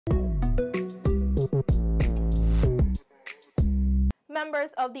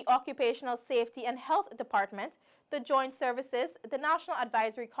Members of the Occupational Safety and Health Department, the Joint Services, the National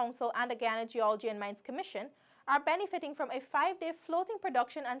Advisory Council, and the Guyana Geology and Mines Commission are benefiting from a 5-day floating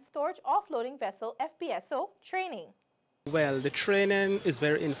production and storage offloading vessel FPSO training. Well, the training is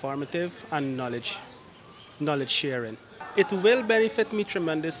very informative and knowledge sharing. It will benefit me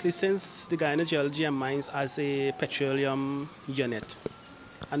tremendously since the Guyana Geology and Mines as a petroleum unit.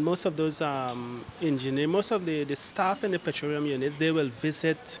 And most of those engineers, most of the staff in the petroleum units, they will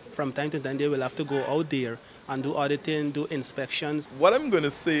visit from time to time. They will have to go out there and do auditing, do inspections. What I'm going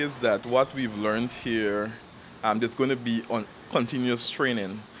to say is that what we've learned here, there's going to be on continuous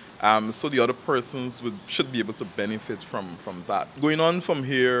training. So the other persons should be able to benefit from that. Going on from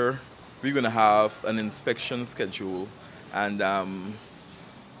here, we're going to have an inspection schedule. And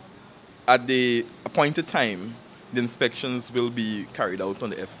at the appointed time, the inspections will be carried out on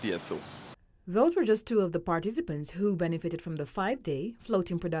the FPSO. Those were just two of the participants who benefited from the 5-day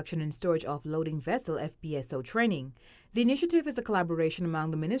floating production and storage offloading vessel FPSO training. The initiative is a collaboration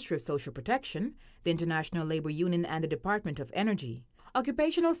among the Ministry of Social Protection, the International Labor Union, and the Department of Energy.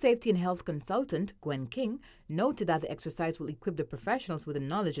 Occupational Safety and Health Consultant Gwen King noted that the exercise will equip the professionals with the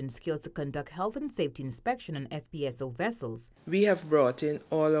knowledge and skills to conduct health and safety inspection on FPSO vessels. We have brought in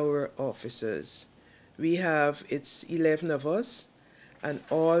all our officers. It's 11 of us, and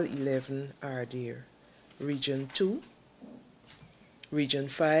all 11 are there. Region 2, Region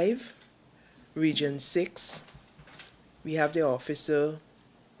 5, Region 6. We have the officer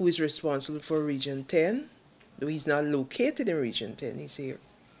who is responsible for Region 10. Though he's not located in Region 10, he's here.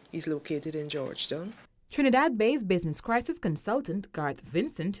 He's located in Georgetown. Trinidad-based business crisis consultant Garth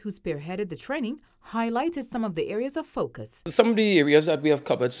Vincent, who spearheaded the training, highlighted some of the areas of focus. Some of the areas that we have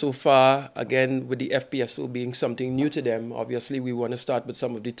covered so far, again, with the FPSO being something new to them, obviously we want to start with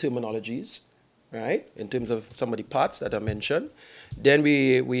some of the terminologies, right, in terms of some of the parts that I mentioned. Then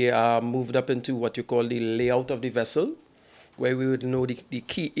we moved up into what you call the layout of the vessel, where we would know the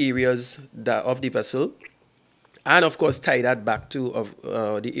key areas of the vessel. And, of course, tie that back to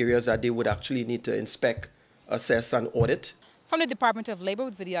the areas that they would actually need to inspect, assess, and audit. From the Department of Labor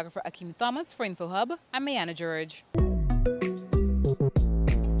with videographer Akeem Thomas for InfoHub, I'm Mayana George.